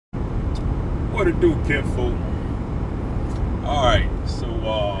What it do, kinfolk? Alright, so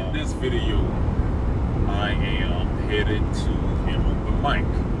in this video, I am headed to an open mic.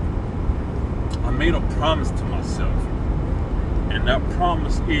 I made a promise to myself, and that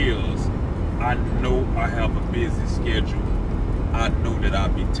promise is, I know I have a busy schedule. I know that I'll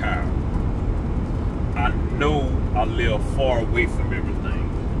be tired. I know I live far away from everything.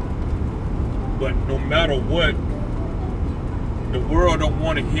 But no matter what, the world don't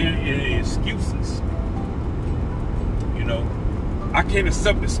want to hear any excuses. You know, I can't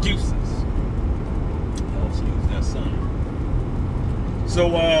accept excuses. Oh, excuse that son.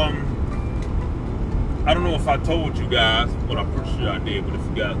 So, I don't know if I told you guys, but I'm pretty sure I did, but if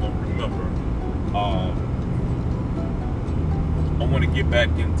you guys don't remember, I want to get back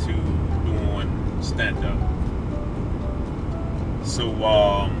into doing stand-up. So,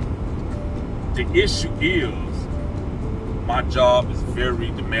 the issue is, my job is very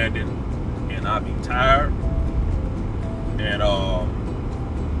demanding, and I be tired, and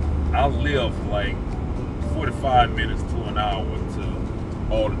I live like 45 minutes to an hour to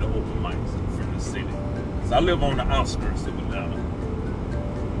all of the open mics from the city. So I live on the outskirts of Atlanta.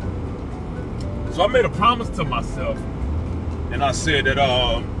 So I made a promise to myself, and I said that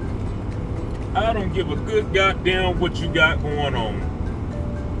I don't give a good goddamn what you got going on.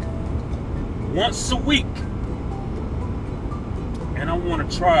 Once a week, and I want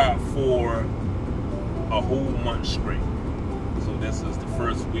to try it for a whole month straight. So this is the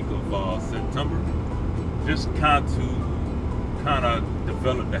first week of September. Just kind of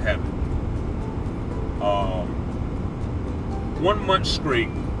develop the habit. 1 month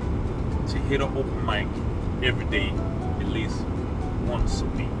straight to hit an open mic every day, at least once a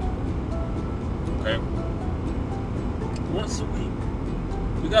week. Okay? Once a week.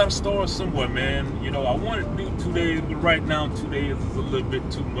 We gotta start somewhere, man. You know, I wanted to do 2 days, but right now 2 days is a little bit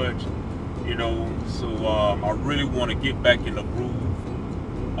too much. You know, so I really want to get back in the groove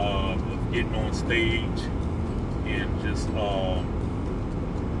of getting on stage and just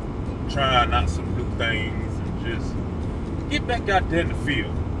trying out some new things and just get back out there in the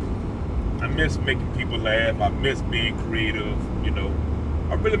field. I miss making people laugh. I miss being creative. You know,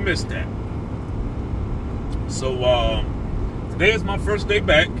 I really miss that. So today is my first day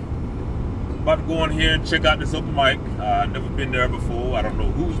back. About to go in here and check out this open mic. I've never been there before. I don't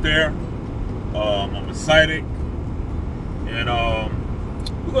know who's there. I'm excited. And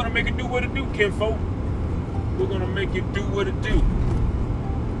we're going to make it do what it do, kinfolk. We're going to make it do what it do.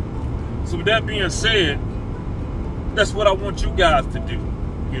 So with that being said, that's what I want you guys to do.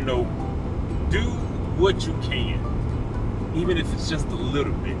 You know, do what you can. Even if it's just a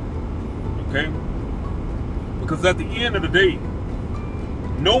little bit. Okay? Because at the end of the day,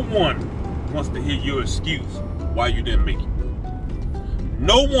 no one wants to hear your excuse why you didn't make it.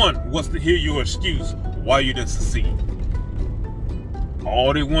 No one wants to hear your excuse why you didn't succeed.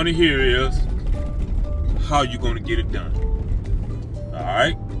 All they want to hear is how you're going to get it done.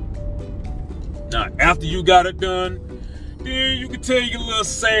 Alright? Now, after you got it done, then you can tell your little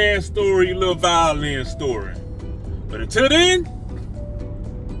sad story, your little violin story. But until then,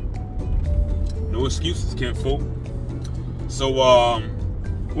 no excuses, kinfolk. So,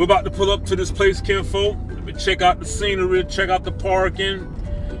 we're about to pull up to this place, kinfolk. Let me check out the scenery, check out the parking,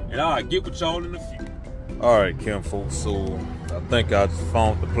 and I'll get with y'all in a few. Alright, kinfolk, so I think I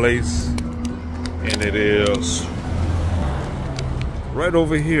found the place, and it is right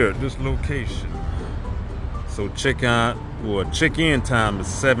over here at this location. So check-in time is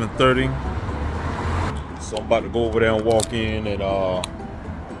 7:30. So I'm about to go over there and walk in and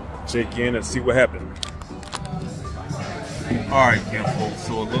check in and see what happened. Alright, kinfolk,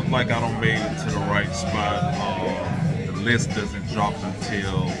 so it looks like I done made it to the right spot. The list doesn't drop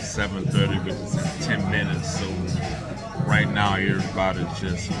until 7:30, which is in 10 minutes. So right now everybody's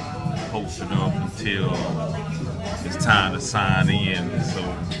just posting up until it's time to sign in. So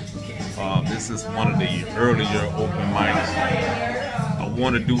this is one of the earlier open mics. I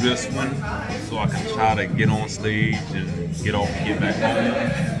want to do this one so I can try to get on stage and get off and get back home,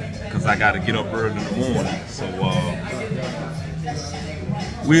 because I got to get up early in the morning. So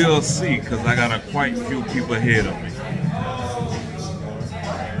we'll see, because I got quite a few people ahead of me.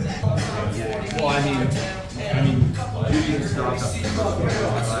 Well, I mean, you can stop.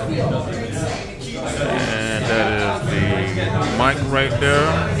 And that is the mic right there,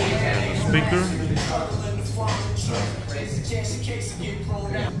 and the speaker.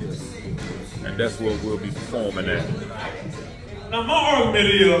 And that's what we'll be performing at. Now my argument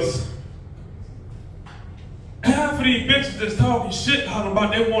is, half of these bitches that's talking shit talking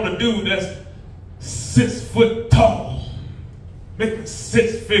about they want a dude that's 6 foot tall, making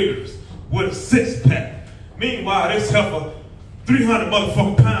 6 figures, with a six-pack. Meanwhile, this heifer, 300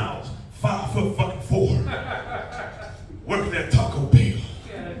 motherfucking pounds, 5'4", working at Taco Bell.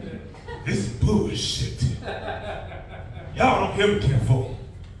 This is bullshit. Y'all don't hear me, kinfolk.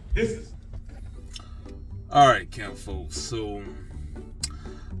 This is... Alright, kinfolk, so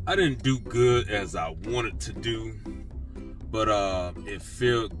I didn't do good as I wanted to do, but it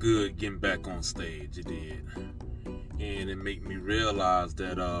felt good getting back on stage. It did. And it made me realize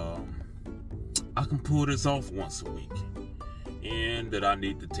that I can pull this off once a week, and that I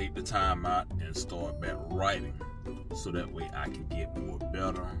need to take the time out and start back writing, so that way I can get more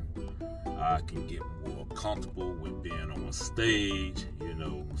better. I can get more comfortable with being on stage, you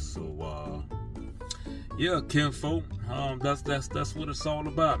know. So yeah, kinfolk, that's what it's all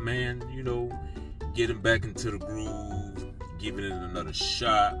about, man. You know, getting back into the groove, giving it another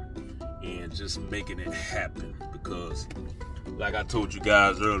shot, and just making it happen. Because, like I told you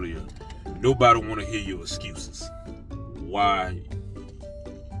guys earlier, nobody want to hear your excuses why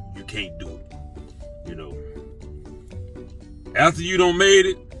you can't do it. You know, after you don't made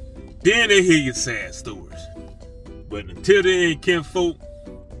it, then they hear your sad stories. But until then, kinfolk,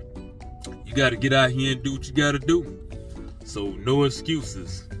 you got to get out here and do what you got to do. So no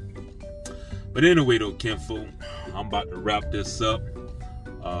excuses. But anyway, though, kinfolk, I'm about to wrap this up.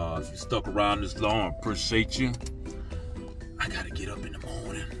 If you stuck around this long, I appreciate you. I got to get up in the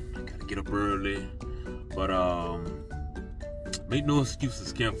morning. I got to get up early. But make no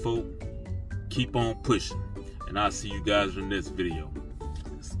excuses, kinfolk. Keep on pushing. And I'll see you guys in this video.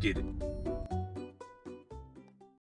 Let's get it.